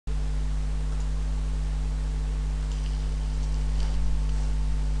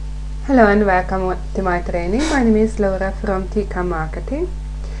Hello and welcome to my training. My name is Laura from Toucan-Marketing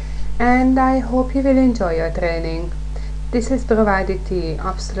and I hope you will enjoy your training. This is provided to you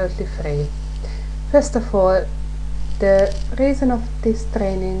absolutely free. First of all, the reason of this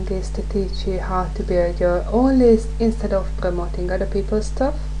training is to teach you how to build your own list instead of promoting other people's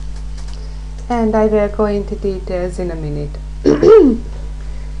stuff, and I will go into details in a minute.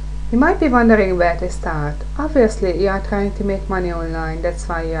 You might be wondering where to start. Obviously, you are trying to make money online, that's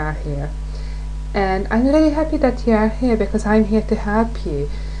why you are here. And I'm really happy that you are here because I'm here to help you.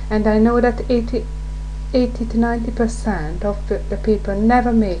 And I know that 80 to 90% of the people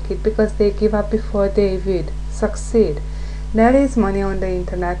never make it because they give up before they would succeed. There is money on the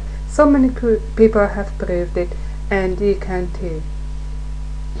internet. So many people have proved it, and you can too.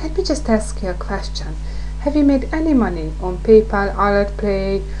 Let me just ask you a question. Have you made any money on PayPal,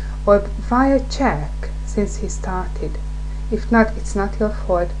 AllotPay, or via check since you started? If not, it's not your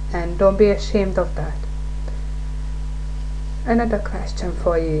fault, and don't be ashamed of that. Another question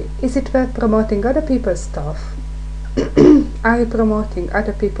for you. Is it worth promoting other people's stuff? Are you promoting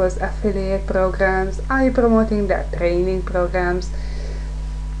other people's affiliate programs? Are you promoting their training programs,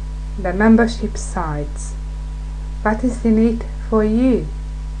 the membership sites? What is in it for you?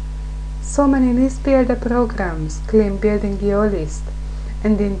 So many list builder programs claim building your list,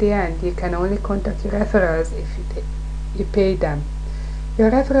 and in the end you can only contact your referrals if you pay them.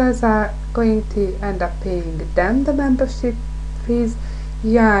 Your referrals are going to end up paying them the membership fees.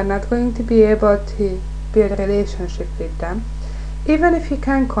 You are not going to be able to build a relationship with them. Even if you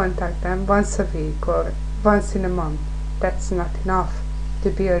can contact them once a week or once in a month, that's not enough to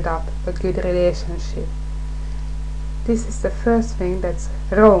build up a good relationship. This is the first thing that's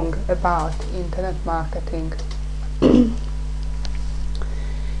wrong about internet marketing.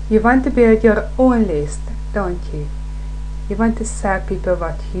 You want to build your own list, don't you? You want to sell people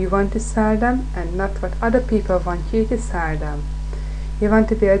what you want to sell them and not what other people want you to sell them. You want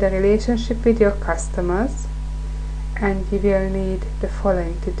to build a relationship with your customers, and you will need the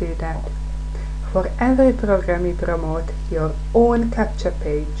following to do that. For every program you promote, your own capture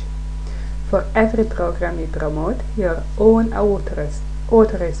page. For every program you promote, your own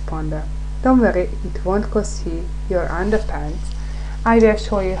autoresponder. Don't worry, it won't cost you your underpants. I will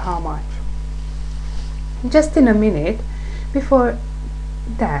show you how much. Just in a minute. Before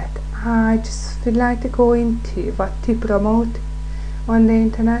that, I just would like to go into what to promote on the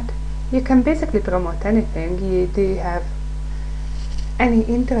internet. You can basically promote anything you do have any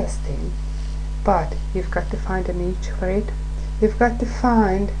interest in, but you've got to find a niche for it. You've got to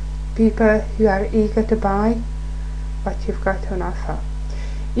find people who are eager to buy what you've got on offer.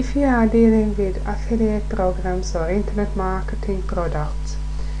 If you are dealing with affiliate programs or internet marketing products,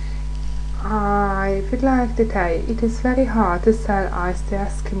 I would like to tell you it is very hard to sell ice to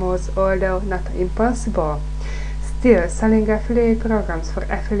Eskimos, although not impossible. Still, selling affiliate programs for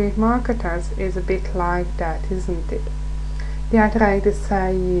affiliate marketers is a bit like that, isn't it? They are trying to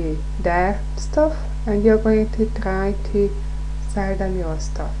sell you their stuff, and you're going to try to sell them your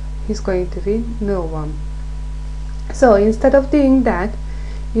stuff. Who's going to win? No one. So instead of doing that,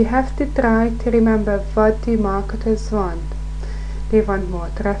 you have to try to remember what the marketers want. They want more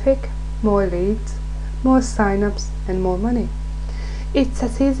traffic, more leads, more sign-ups, and more money. It's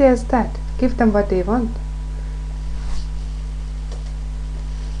as easy as that. Give them what they want.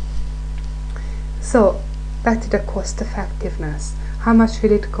 So, back to the cost effectiveness. How much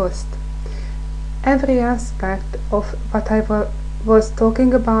will it cost? Every aspect of what I was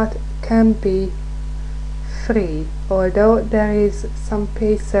talking about can be free, although there is some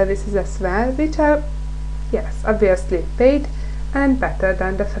paid services as well, which are, yes, obviously paid and better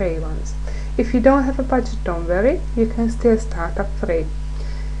than the free ones. If you don't have a budget, don't worry, you can still start up free.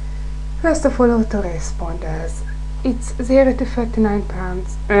 First of all, autoresponders. It's 0 to 39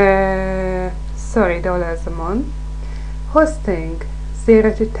 pounds, dollars a month. Hosting,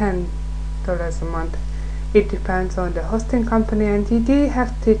 0 to $10 a month. It depends on the hosting company, and you do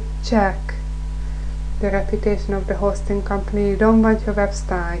have to check the reputation of the hosting company. You don't want your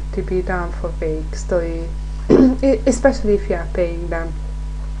website to be down for weeks, do you? Especially if you are paying them.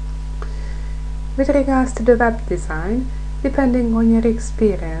 With regards to the web design, depending on your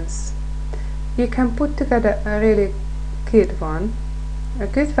experience, you can put together a really good one, a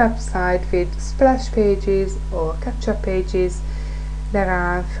good website with splash pages or capture pages. There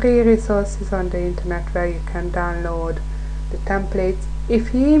are free resources on the internet where you can download the templates.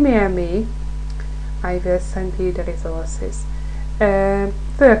 If you email me, I will send you the resources.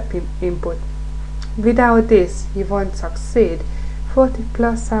 Work input. Without this, you won't succeed. 40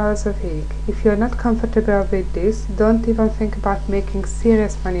 plus hours a week. If you're not comfortable with this, don't even think about making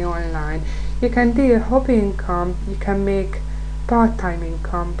serious money online. You can do a hobby income, you can make part-time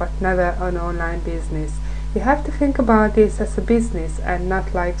income, but never an online business. You have to think about this as a business and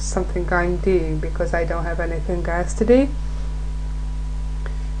not like something I'm doing because I don't have anything else to do.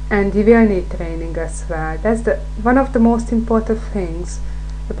 And you will need training as well. That's one of the most important things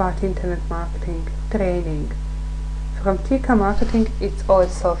about internet marketing, training. From Toucan-Marketing, it's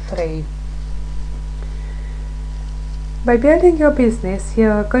also free. By building your business,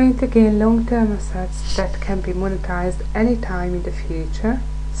 you're going to gain long-term assets that can be monetized anytime in the future.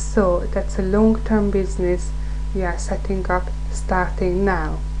 So that's a long-term business you are setting up starting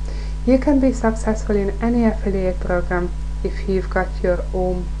now. You can be successful in any affiliate program if you've got your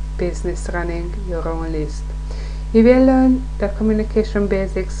own business running your own list. You will learn the communication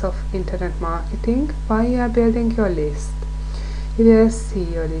basics of internet marketing while you are building your list. You will see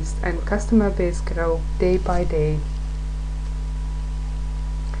your list and customer base grow day by day.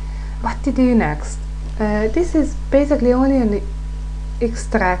 What to do next? This is basically only an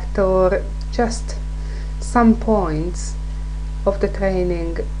extract or just some points of the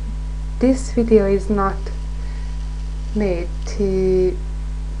training. This video is not made to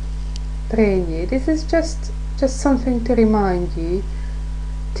train you. This is just something to remind you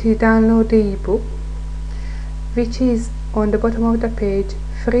to download the ebook, which is on the bottom of the page,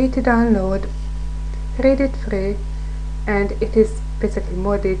 free to download. Read it free, and it is basically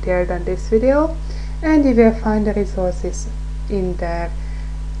more detailed than this video, and you will find the resources in there,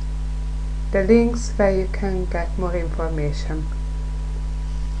 the links where you can get more information.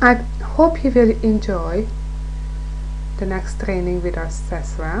 I hope you will enjoy the next training with us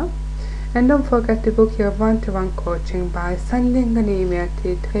as well. And don't forget to book your one-to-one coaching by sending an email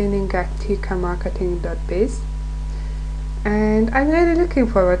to training@toucanmarketing.biz. And I'm really looking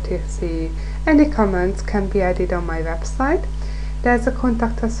forward to see you. Any comments can be added on my website. There's a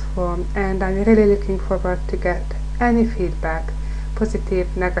contact us form, and I'm really looking forward to get any feedback,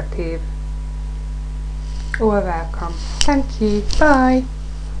 positive, negative, or welcome. Thank you. Bye.